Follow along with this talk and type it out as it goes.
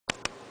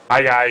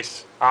Hi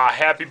guys,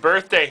 happy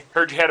birthday.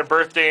 Heard you had a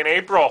birthday in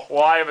April.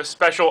 Well, I have a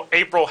special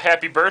April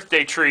happy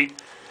birthday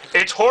treat.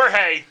 It's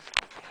Jorge.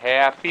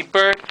 Happy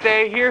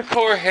birthday, here's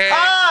Jorge.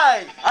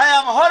 Hi, I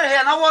am Jorge,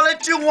 and I want to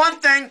let you one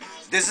thing.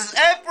 This is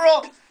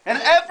April, and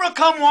April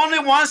come only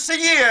once a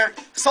year.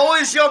 So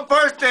is your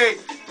birthday,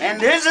 and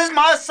this is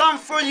my song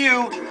for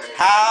you.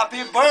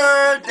 Happy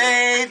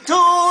birthday to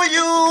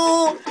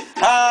you.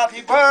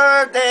 Happy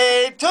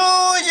birthday to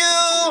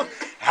you.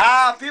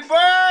 Happy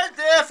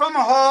birthday from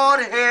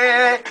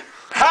Jorge.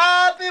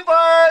 Happy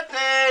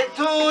birthday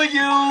to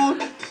you,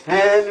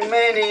 and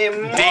many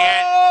more.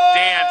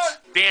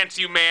 Dance,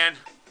 you man.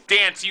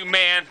 Dance, you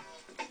man.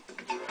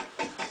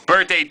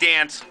 Birthday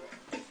dance.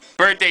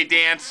 Birthday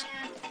dance.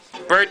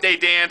 Birthday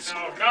dance.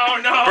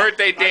 No.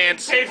 Birthday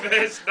dance. I can't pay for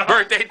this. No.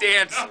 Birthday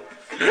dance. No.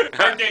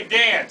 Birthday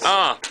dance.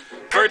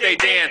 Birthday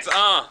dance.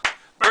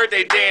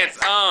 Birthday dance.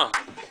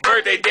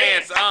 Birthday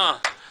dance.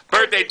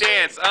 Birthday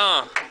dance.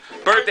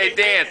 Birthday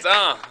dance.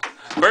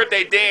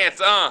 Birthday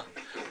dance.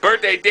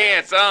 Birthday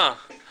dance.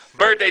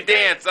 Birthday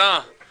dance.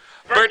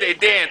 Birthday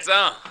dance.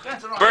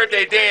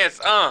 Birthday dance.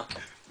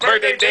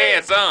 Birthday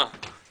dance.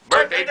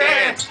 Birthday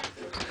dance.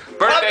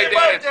 Birthday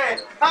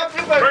dance.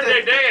 Happy birthday.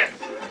 Birthday dance.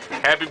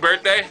 Happy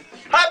birthday.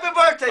 Happy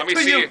birthday Let me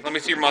to see. you. Let me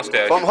see your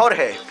mustache. From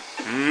Jorge.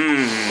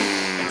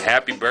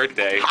 Happy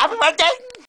birthday. Happy birthday.